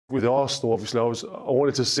with Arsenal, obviously, I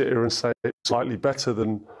wanted to sit here and say it's slightly better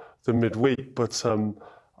than midweek, but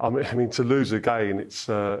I mean to lose again,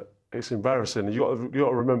 it's embarrassing. You got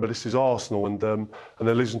to remember this is Arsenal, and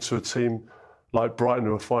they're losing to a team like Brighton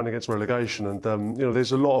who are fighting against relegation, and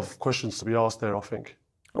there's a lot of questions to be asked there, I think.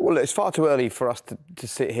 Well, it's far too early for us to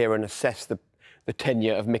sit here and assess the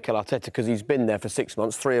tenure of Mikel Arteta, because he's been there for 6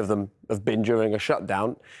 months. 3 of them have been during a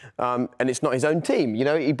shutdown, and it's not his own team. You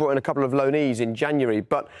know, he brought in a couple of loanees in January,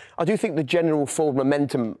 but I do think the general forward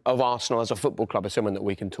momentum of Arsenal as a football club is something that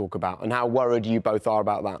we can talk about, and how worried you both are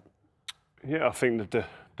about that. Yeah, I think that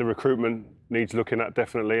the recruitment needs looking at,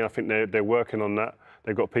 definitely. I think they're working on that.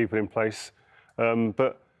 They've got people in place,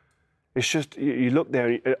 but it's just you look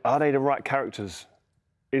there. Are they the right characters?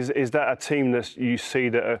 Is that a team that you see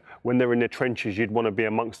that when they're in their trenches, you'd want to be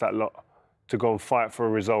amongst that lot to go and fight for a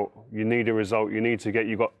result? You need a result. You need to get.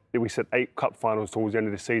 We said 8 cup finals towards the end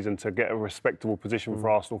of the season to get a respectable position for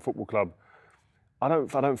Arsenal Football Club. I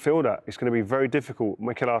don't feel that. It's going to be very difficult.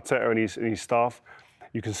 Mikel Arteta and his staff,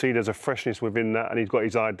 you can see there's a freshness within that, and he's got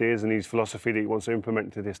his ideas and his philosophy that he wants to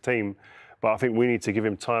implement to this team. But I think we need to give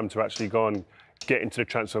him time to actually go and get into the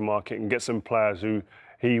transfer market and get some players who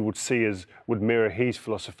he would see as would mirror his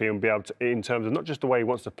philosophy and be able to, in terms of not just the way he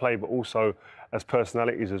wants to play, but also as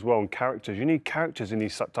personalities as well and characters. You need characters in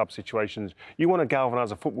these type of situations. You want to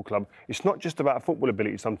galvanise a football club. It's not just about football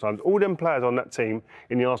ability sometimes. All them players on that team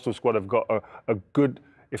in the Arsenal squad have got a good,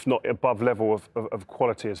 if not above level of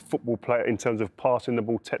quality as football player in terms of passing the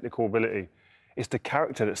ball, technical ability. It's the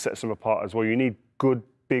character that sets them apart as well. You need good,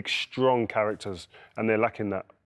 big, strong characters, and they're lacking that.